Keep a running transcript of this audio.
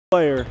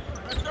player.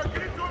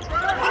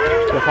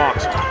 The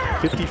Hawks,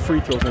 50 free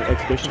throws in an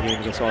exhibition game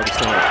against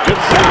Augustine.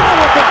 Gonzaga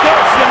with the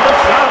dish and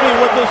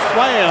Basabe with the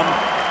slam.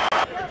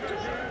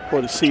 For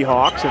the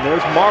Seahawks, and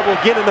there's Marble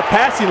again in the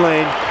passing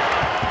lane.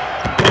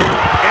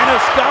 And a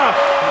stop.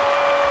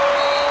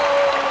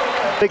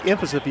 Big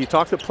emphasis if you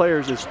talk to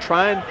players is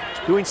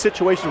doing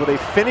situations where they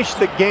finish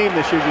the game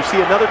this year. You see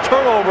another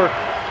turnover,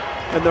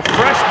 and the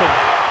freshman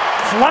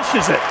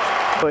flushes it.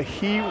 But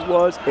he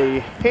was a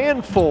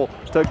handful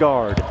to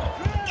guard.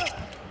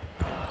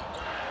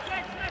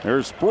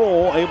 There's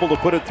Sproul able to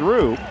put it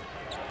through.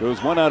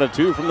 Goes 1 out of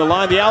 2 from the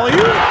line. The alley-oop.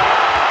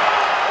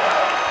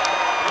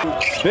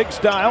 Big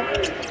style.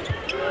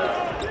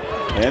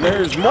 And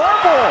there's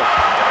Marble.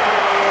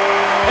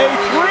 A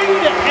 3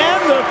 to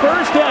end the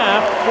first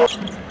half.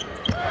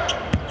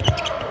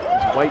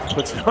 White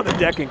puts it on the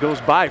deck and goes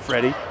by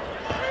Freddie.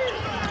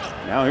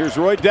 Now here's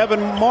Roy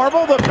Devin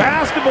Marble. The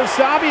pass to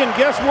Basabe, and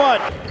guess what?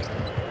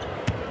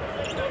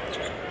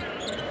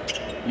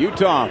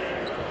 Utah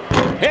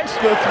hits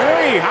the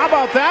 3. How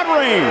about that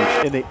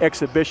range? In the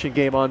exhibition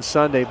game on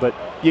Sunday, but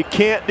you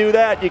can't do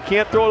that. You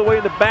can't throw it away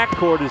in the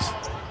backcourt.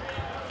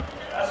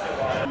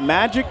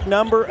 Magic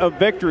number of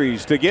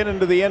victories to get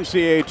into the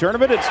NCAA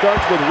tournament. It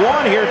starts with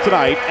 1 here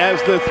tonight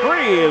as the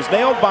 3 is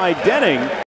nailed by Denning.